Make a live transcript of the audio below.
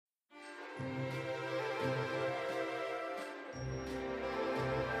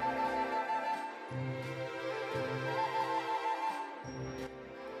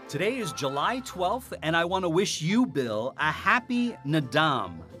Today is July 12th, and I want to wish you, Bill, a happy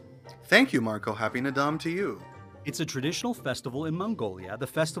Nadam. Thank you, Marco. Happy Nadam to you. It's a traditional festival in Mongolia. The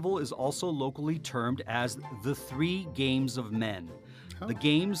festival is also locally termed as the Three Games of Men. The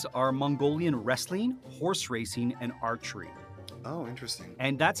games are Mongolian wrestling, horse racing, and archery. Oh, interesting.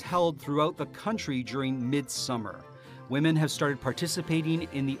 And that's held throughout the country during midsummer. Women have started participating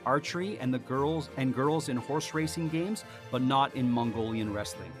in the archery and the girls in horse racing games, but not in Mongolian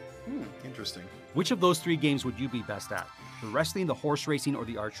wrestling. Interesting. Which of those three games would you be best at? The wrestling, the horse racing, or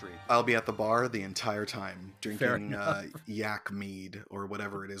the archery? I'll be at the bar the entire time, drinking yak mead or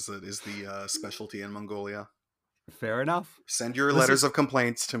whatever it is that is the specialty in Mongolia. Fair enough. Send your letters of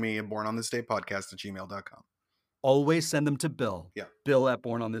complaints to me at bornonthisdaypodcast@gmail.com. Always send them to Bill. Yeah. Bill at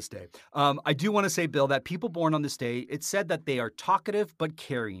Born on This Day. I do want to say, Bill, that people born on this day, it's said that they are talkative but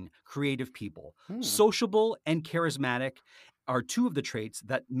caring, creative people. Sociable and charismatic are two of the traits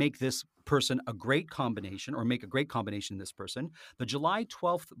that make this person a great combination, or make a great combination in this person. The July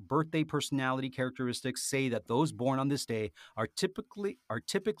 12th birthday personality characteristics say that those born on this day are typically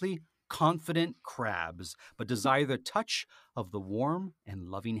confident crabs, but desire the touch of the warm and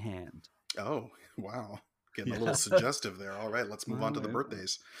loving hand. Oh, wow. Getting a little suggestive there. All right, let's move on to the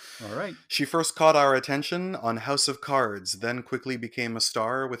birthdays. All right. She first caught our attention on House of Cards, then quickly became a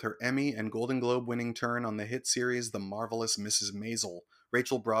star with her Emmy and Golden Globe winning turn on the hit series The Marvelous Mrs. Maisel.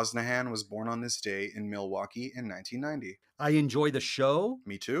 Rachel Brosnahan was born on this day in Milwaukee in 1990. I enjoy the show.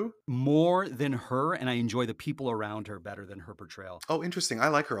 Me too. More than her, and I enjoy the people around her better than her portrayal. Oh, interesting. I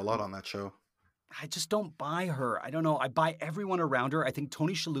like her a lot on that show. I just don't buy her. I don't know. I buy everyone around her. I think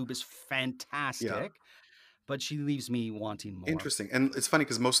Tony Shalhoub is fantastic, but she leaves me wanting more. Interesting. And it's funny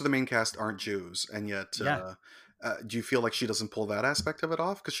because most of the main cast aren't Jews, and yet do you feel like she doesn't pull that aspect of it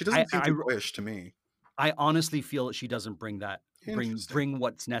off? Because she doesn't seem too boyish to me. I honestly feel that she doesn't bring that, bring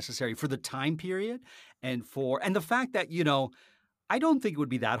what's necessary for the time period, and the fact that, you know, I don't think it would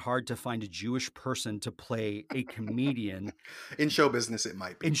be that hard to find a Jewish person to play a comedian. In show business, it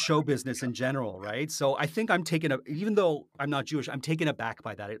might be. In show business in general, right? So I think I'm taken, even though I'm not Jewish, I'm taken aback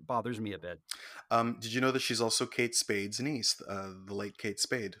by that. It bothers me a bit. Did you know that she's also Kate Spade's niece, the late Kate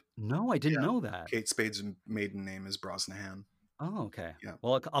Spade? No, I didn't know that. Kate Spade's maiden name is Brosnahan. Oh, okay. Yeah.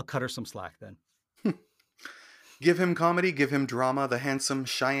 Well, I'll cut her some slack then. Give him comedy, give him drama. The handsome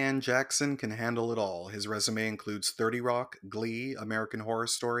Cheyenne Jackson can handle it all. His resume includes 30 Rock, Glee, American Horror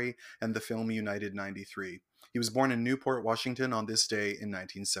Story, and the film United 93. He was born in Newport, Washington on this day in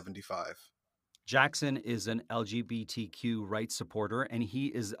 1975. Jackson is an LGBTQ rights supporter, and he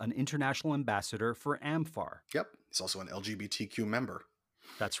is an international ambassador for AMFAR. Yep. He's also an LGBTQ member.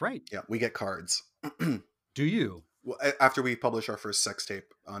 That's right. Yeah, we get cards. Do you? Well, after we publish our first sex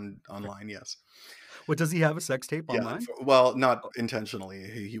tape online, yes. What, does he have a sex tape online? Well, not intentionally.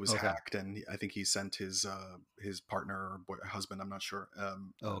 He was hacked, and I think he sent his partner or husband, I'm not sure.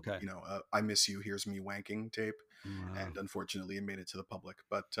 Okay. I miss you. Here's me wanking tape, and unfortunately, it made it to the public.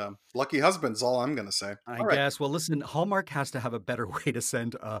 But lucky husband's all I'm gonna say. I guess. Well, listen, Hallmark has to have a better way to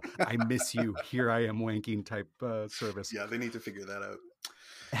send "I miss you, here I am wanking" type service. Yeah, they need to figure that out.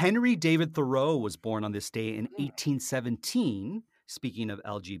 Henry David Thoreau was born on this day in 1817. Speaking of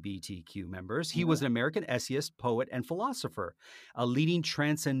LGBTQ members, he was an American essayist, poet, and philosopher. A leading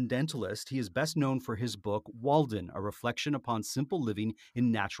transcendentalist, he is best known for his book, Walden, A Reflection Upon Simple Living in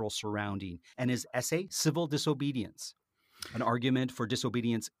Natural Surrounding, and his essay, Civil Disobedience, an argument for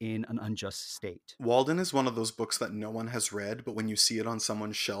disobedience in an unjust state. Walden is one of those books that no one has read, but when you see it on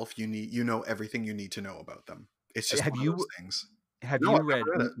someone's shelf, you know everything you need to know about them. It's just one of those things. Have you read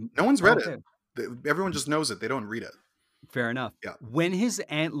it? No one's read it. Everyone just knows it. They don't read it. Fair enough. Yeah. When his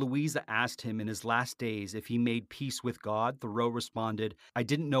Aunt Louisa asked him in his last days if he made peace with God, Thoreau responded, "I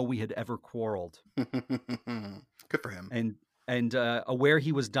didn't know we had ever quarreled." Good for him. And aware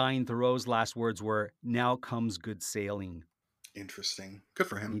he was dying, Thoreau's last words were, "Now comes good sailing." Interesting. Good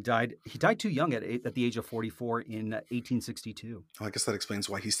for him. He died too young at the age of 44 in 1862. Well, I guess that explains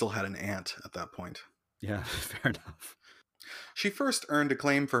why he still had an aunt at that point. Yeah, fair enough. She first earned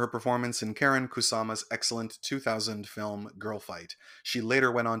acclaim for her performance in Karen Kusama's excellent 2000 film Girl Fight. She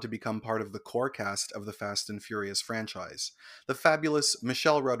later went on to become part of the core cast of the Fast and Furious franchise. The fabulous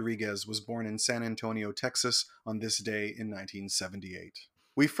Michelle Rodriguez was born in San Antonio, Texas on this day in 1978.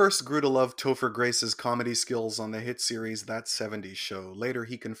 We first grew to love Topher Grace's comedy skills on the hit series That 70s Show. Later,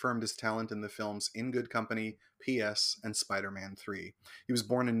 he confirmed his talent in the films In Good Company, P.S., and Spider-Man 3. He was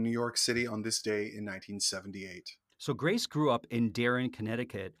born in New York City on this day in 1978. So Grace grew up in Darien,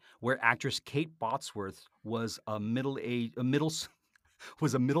 Connecticut, where actress Kate Bosworth was a middle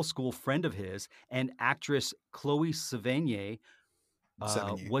school friend of his, and actress Chloe Sevigny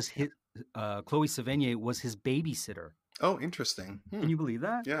Sevigny. was Yeah. his Chloe Sevigny was his babysitter. Oh, interesting. Can you believe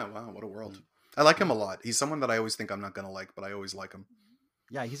that? Yeah, wow, what a world. Mm. I like him Yeah. a lot. He's someone that I always think I'm not gonna like, but I always like him.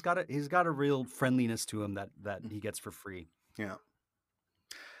 Yeah, he's got a real friendliness to him that Mm. he gets for free. Yeah.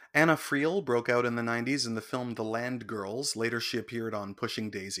 Anna Friel broke out in the 90s in the film The Land Girls. Later, she appeared on Pushing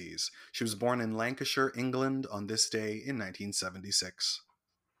Daisies. She was born in Lancashire, England, on this day in 1976.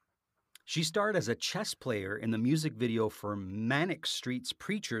 She starred as a chess player in the music video for Manic Street's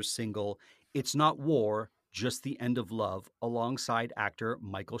Preacher's single "It's Not War, Just the End of Love" alongside actor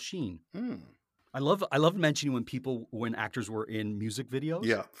Michael Sheen. Hmm. I love mentioning when actors were in music videos.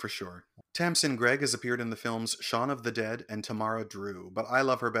 Yeah, for sure. Tamsin Gregg has appeared in the films Shaun of the Dead and Tamara Drew, but I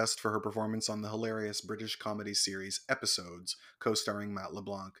love her best for her performance on the hilarious British comedy series Episodes, co starring Matt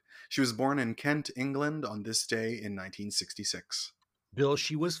LeBlanc. She was born in Kent, England, on this day in 1966. Bill,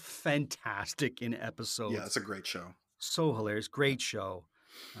 she was fantastic in Yeah, episodes. it's a great show. So hilarious. Yeah. Great show.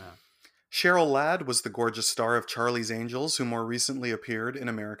 Uh, Cheryl Ladd was the gorgeous star of Charlie's Angels, who more recently appeared in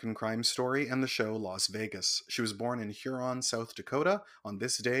American Crime Story and the show Las Vegas. She was born in Huron, South Dakota, on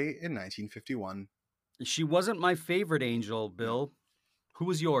this day in 1951. she wasn't my favorite angel, No, Bill. Who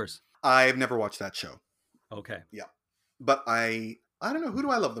was yours? I've never watched that show. Okay. Yeah, but I don't know, who do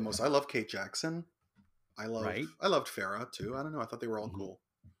I love the most. I love Kate Jackson. Right. I loved Farrah too. I don't know. I thought they were all Mhm. cool.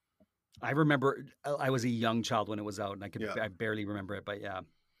 I remember I was a young child when it was out, and Yeah, I barely remember it, but yeah,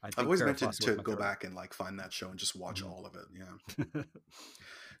 I I've think always Farrah meant Fawcett to was my go favorite. back and like find that show and just watch Mhm. all of it. Yeah.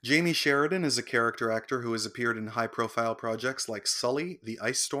 Jamie Sheridan is a character actor who has appeared in high profile projects like Sully, The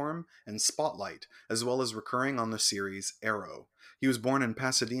Ice Storm, and Spotlight, as well as recurring on the series Arrow. He was born in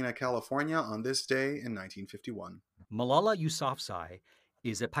Pasadena, California on this day in 1951. Malala Yousafzai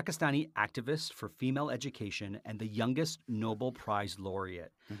is a Pakistani activist for female education and the youngest Nobel Prize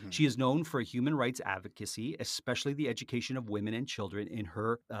laureate. Hmm. She is known for human rights advocacy, especially the education of women and children in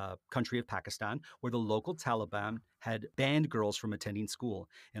her country of Pakistan, where the local Taliban had banned girls from attending school.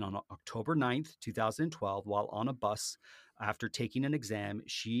 And on October 9th, 2012, while on a bus after taking an exam,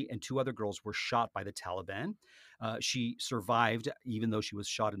 she and two other girls were shot by the Taliban. She survived, even though she was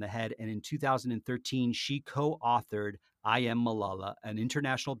shot in the head. And in 2013, she co authored I Am Malala, an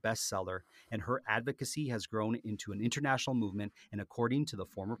international bestseller, and her advocacy has grown into an international movement. And according to the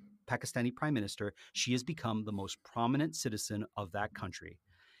former Pakistani prime minister, she has become the most prominent citizen of that country.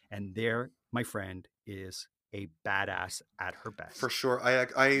 And there, my friend, is a badass at her For best. sure.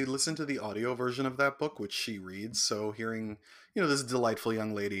 I listened to the audio version of that book, which she reads. So hearing, this delightful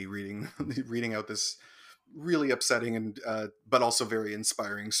young lady reading reading out this really upsetting and but also very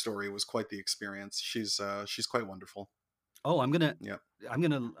inspiring story was quite the experience. She's quite wonderful. Oh, Yeah.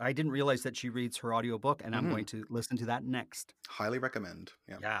 I didn't realize that she reads her audiobook, and I'm Hmm. going to listen to that next. Highly recommend.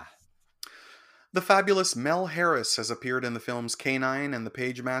 Yeah. Yeah. The fabulous Mel Harris has appeared in the films K-9 and The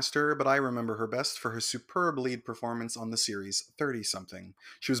Page Master, but I remember her best for her superb lead performance on the series 30 Something.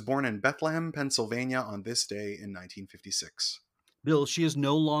 She was born in Bethlehem, Pennsylvania on this day in 1956. Bill, she is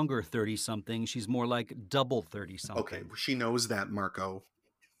no longer 30 something. She's more like double 30 Okay, something. she knows that, Marco.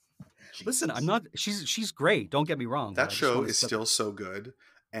 Listen, I'm Jesus. not she's great. Don't get me wrong, but That I just show want to is set the still so good.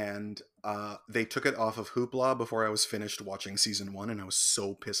 And they took it off of Hoopla before I was finished watching season one, and I was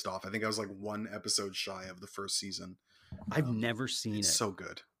so pissed off. I think I was like one episode shy of the first season. I've never seen It's it. so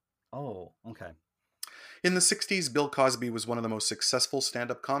good. Oh, okay. In the 60s, Bill Cosby was one of the most successful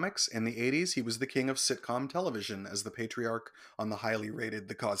stand up comics. In the 80s, he was the king of sitcom television as the patriarch on the highly rated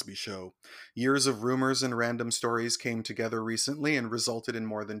The Cosby Show. Years of rumors and random stories came together recently and resulted in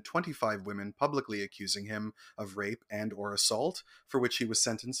more than 25 women publicly accusing him of rape and or assault, for which he was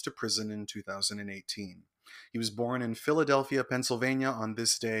sentenced to prison in 2018. He was born in Philadelphia, Pennsylvania on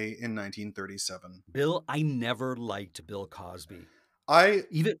this day in 1937. Bill, I never liked Bill Cosby. I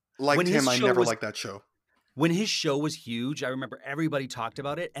Even when liked his him. I show never was liked that show. when his show was huge, I remember everybody talked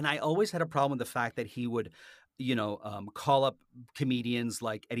about it, and I always had a problem with the fact that he would, call up comedians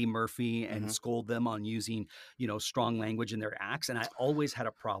like Eddie Murphy and Mhm. scold them on using, strong language in their acts, and I always had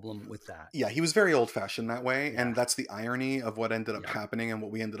a problem with that. Yeah, he was very old fashioned that way. Yeah, And that's the irony of what ended up yeah, happening and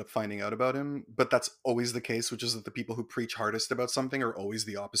what we ended up finding out about him. But that's always the case, which is that the people who preach hardest about something are always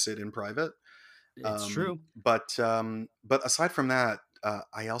the opposite in private. it's true. But aside from that,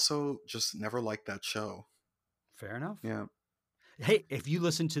 I also just never liked that show. Fair enough. Yeah, Hey, if you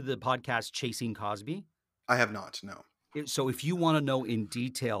listen to the podcast Chasing Cosby, I have not. No. so if you want to know in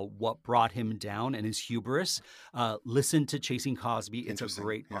detail what brought him down and his hubris, listen to Chasing Cosby. It's a Interesting.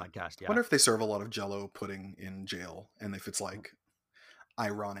 great Yeah. podcast. Yeah. Wonder if they serve a lot of Jello pudding in jail, and if it's like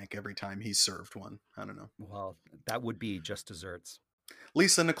ironic every time he's served one. I don't know. Well, that would be just desserts.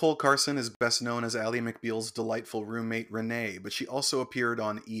 Lisa Nicole Carson is best known as Ally McBeal's delightful roommate Renee, but she also appeared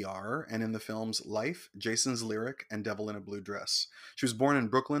on ER and in the films Life, Jason's Lyric, and Devil in a Blue Dress. She was born in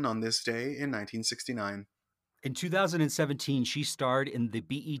Brooklyn on this day in 1969. In 2017, she starred in the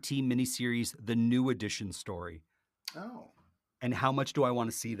BET miniseries The New Edition Story. Oh. And how much do I want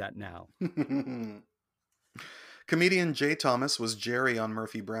to see that now? Comedian Jay Thomas was Jerry on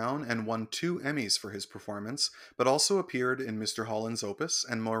Murphy Brown and won 2 Emmys for his performance, but also appeared in Mr. Holland's Opus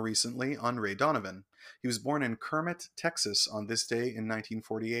and more recently on Ray Donovan. He was born in Kermit, Texas on this day in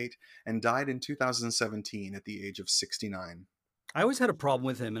 1948 and died in 2017 at the age of 69. I always had a problem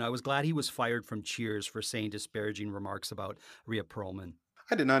with him, and I was glad he was fired from Cheers for saying disparaging remarks about Rhea Perlman.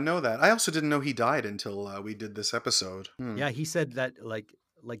 I did not know that. I also didn't know he died until we did this episode. Yeah, he said that like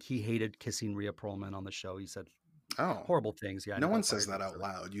he hated kissing Rhea Perlman on the show. He said horrible things. Yeah, no one says that out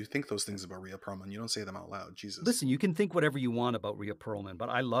loud. You think those things about Rhea Perlman. You don't say them out loud. Jesus. Listen, you can think whatever you want about Rhea Perlman, but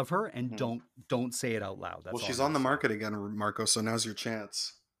I love her, and don't say it out loud. That's well, she's on the market again, Marco. So now's your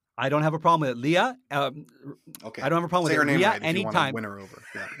chance. I don't have a problem with it, Leah. Okay, I don't have a problem with it. Rhea, right anytime. Win her over.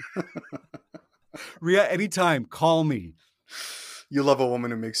 Yeah. Rhea, anytime. Call me. You love a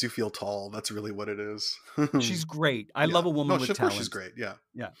woman who makes you feel tall. That's really what it is. She's great. I love a woman with talent. Of course she's great. Yeah.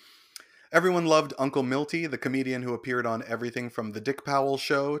 Yeah. Everyone loved Uncle Milty, the comedian who appeared on everything from The Dick Powell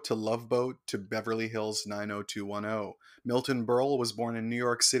Show to Love Boat to Beverly Hills 90210. Milton Berle was born in New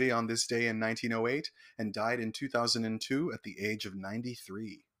York City on this day in 1908 and died in 2002 at the age of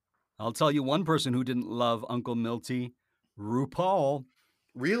 93. I'll tell you one person who didn't love Uncle Milty, RuPaul.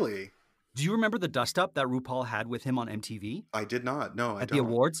 Really? Do you remember the dust-up that RuPaul had with him on MTV? I did not. No, I don't. At the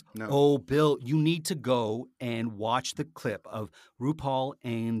awards? No. Oh, Bill, you need to go and watch the clip of RuPaul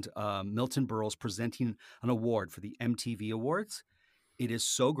and Milton Berle's presenting an award for the MTV Awards. It is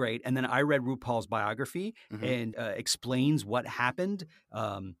so great. And then I read RuPaul's biography and explains what happened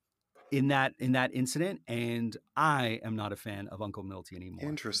in that incident. And I am not a fan of Uncle Milty anymore.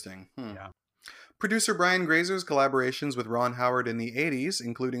 Interesting. Yeah. Producer Brian Grazer's collaborations with Ron Howard in the 80s,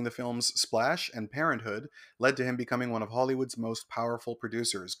 including the films Splash and Parenthood, led to him becoming one of Hollywood's most powerful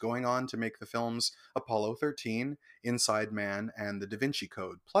producers, going on to make the films Apollo 13, Inside Man, and The Da Vinci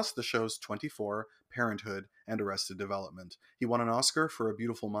Code, plus the shows 24, Parenthood, and Arrested Development. He won an Oscar for A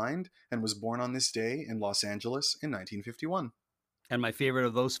Beautiful Mind and was born on this day in Los Angeles in 1951. And my favorite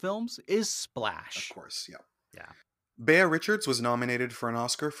of those films is Splash. Of course, yeah. Yeah. Bea Richards was nominated for an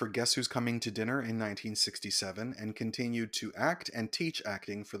Oscar for Guess Who's Coming to Dinner in 1967 and continued to act and teach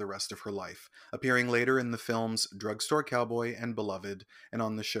acting for the rest of her life, appearing later in the films Drugstore Cowboy and Beloved and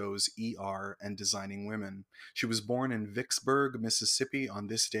on the shows ER and Designing Women. She was born in Vicksburg, Mississippi on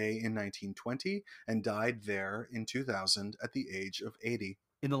this day in 1920 and died there in 2000 at the age of 80.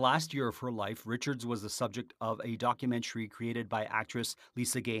 In the last year of her life, Richards was the subject of a documentary created by actress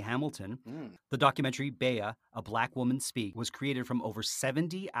Lisa Gay Hamilton. The documentary, Bea, A Black Woman Speak, was created from over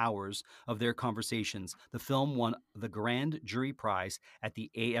 70 hours of their conversations. The film won the Grand Jury Prize at the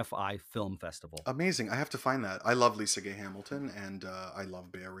AFI Film Festival. Amazing. I have to find that. I love Lisa Gay Hamilton, and I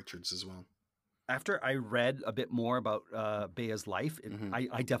love Bea Richards as well. After I read a bit more about Bea's life,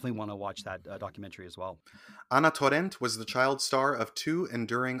 I definitely want to watch that documentary as well. Ana Torrent was the child star of 2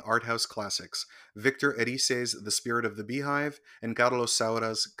 enduring art house classics, Victor Erice's The Spirit of the Beehive and Carlos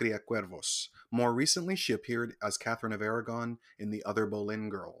Saura's Criacuervos. More recently, she appeared as Catherine of Aragon in The Other Boleyn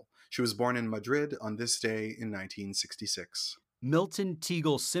Girl. She was born in Madrid on this day in 1966. Milton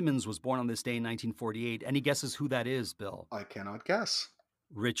Teagle Simmons was born on this day in 1948. Any guesses who that is, Bill? I cannot guess.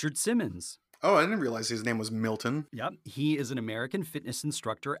 Richard Simmons. Oh, I didn't realize his name was Milton. Yep. He is an American fitness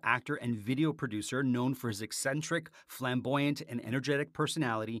instructor, actor, and video producer known for his eccentric, flamboyant, and energetic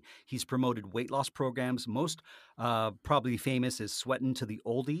personality. He's promoted weight loss programs. Most probably famous is Sweatin' to the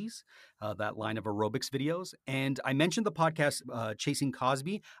Oldies, that line of aerobics videos. And I mentioned the podcast Chasing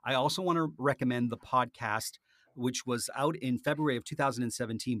Cosby. I also want to recommend the podcast which was out in February of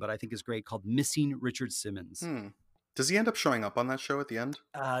 2017, but I think is great, called Missing Richard Simmons. Does he end up showing up on that show at the end?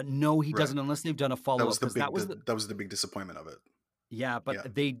 No, he doesn't, unless they've done a follow-up. That was the big disappointment of it. Yeah,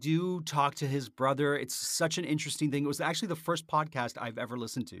 but they do talk to his brother. It's such an interesting thing. It was actually the first podcast I've ever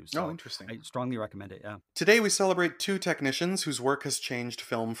listened to. So interesting. I strongly recommend it, yeah. Today we celebrate 2 technicians whose work has changed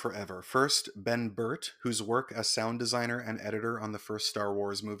film forever. First, Ben Burtt, whose work as sound designer and editor on the first Star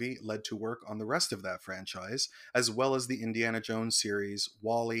Wars movie led to work on the rest of that franchise, as well as the Indiana Jones series,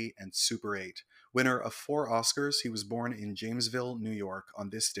 WALL-E, and Super 8. Winner of 4 Oscars, he was born in Jamesville, New York on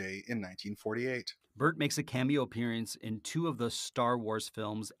this day in 1948. Burt makes a cameo appearance in 2 of the Star Wars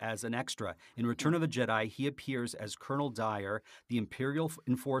films as an extra. In Return of the Jedi, he appears as Colonel Dyer, the Imperial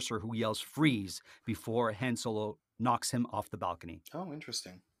enforcer who yells "freeze" before Han Solo knocks him off the balcony. Oh,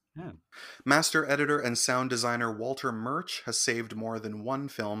 interesting. Yeah. Master editor and sound designer Walter Murch has saved more than one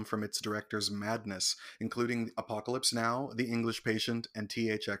film from its director's madness, including Apocalypse Now, The English Patient, and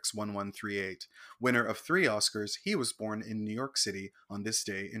THX 1138. Winner of 3 Oscars, he was born in New York City on this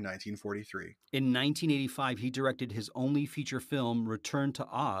day in 1943. In 1985, he directed his only feature film, Return to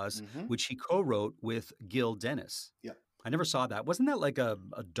Oz, which he co-wrote with Gil Dennis. Yeah. I never saw that. Wasn't that like a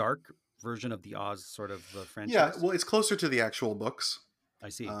dark version of the Oz sort of franchise? Yeah, well, it's closer to the actual books. I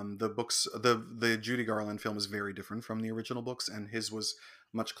see. The books, the Judy Garland film is very different from the original books, and his was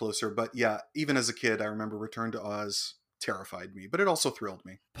much closer. But yeah, even as a kid, I remember Return to Oz terrified me, but it also thrilled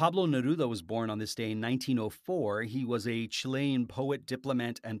me. Pablo Neruda was born on this day in 1904. He was a Chilean poet,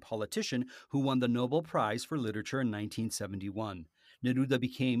 diplomat, and politician who won the Nobel Prize for Literature in 1971. Neruda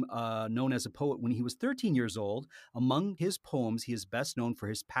became known as a poet when he was 13 years old. Among his poems, he is best known for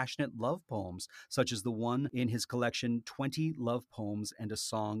his passionate love poems, such as the one in his collection, 20 Love Poems and a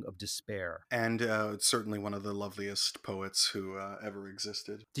Song of Despair. And certainly one of the loveliest poets who ever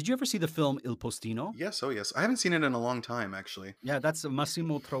existed. Did you ever see the film Il Postino? Yes, oh yes. I haven't seen it in a long time, actually. Yeah, that's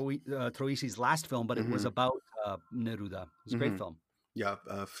Massimo Troisi's last film, but it was about Neruda. It was a great film. Yeah,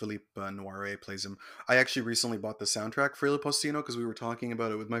 Philippe Noiret plays him. I actually recently bought the soundtrack for Il Postino because we were talking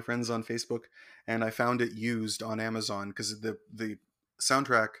about it with my friends on Facebook, and I found it used on Amazon because the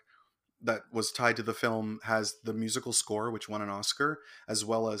soundtrack that was tied to the film has the musical score, which won an Oscar, as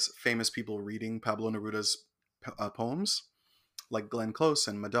well as famous people reading Pablo Neruda's poems, like Glenn Close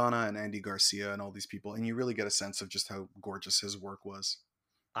and Madonna and Andy Garcia and all these people, and you really get a sense of just how gorgeous his work was.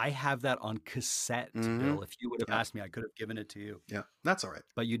 I have that on cassette, Bill. If you would have asked me, I could have given it to you. Yeah, that's all right.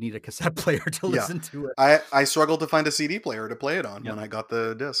 But you need a cassette player to listen to it. I struggled to find a CD player to play it on when I got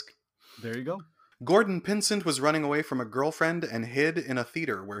the disc. There you go. Gordon Pinsent was running away from a girlfriend and hid in a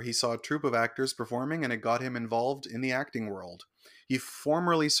theater where he saw a troupe of actors performing, and it got him involved in the acting world. He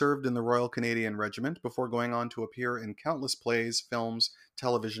formerly served in the Royal Canadian Regiment before going on to appear in countless plays, films,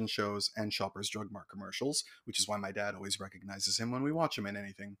 television shows, and Shoppers Drug Mart commercials, which is why my dad always recognizes him when we watch him in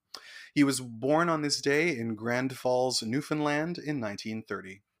anything. He was born on this day in Grand Falls, Newfoundland in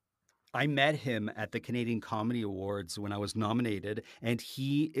 1930. I met him at the Canadian Comedy Awards when I was nominated, and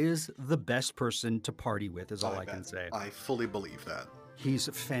he is the best person to party with, is all I can say. I fully believe that. He's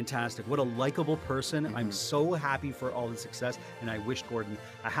fantastic. What a likable person. I'm so happy for all his success, and I wish Gordon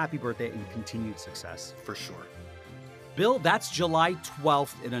a happy birthday and continued success. For sure. Bill, that's July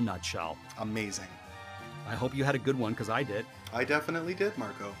 12th in a nutshell. Amazing. I hope you had a good one, because I did. I definitely did,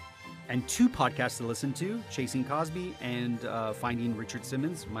 Marco. And 2 podcasts to listen to, Chasing Cosby and Finding Richard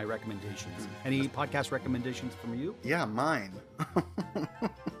Simmons, my recommendations. Any podcast recommendations from you? Yeah, mine.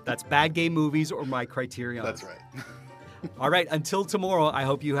 That's Bad Gay Movies or My Criterion. That's right. All right, until tomorrow, I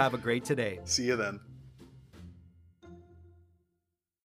hope you have a great today. See you then.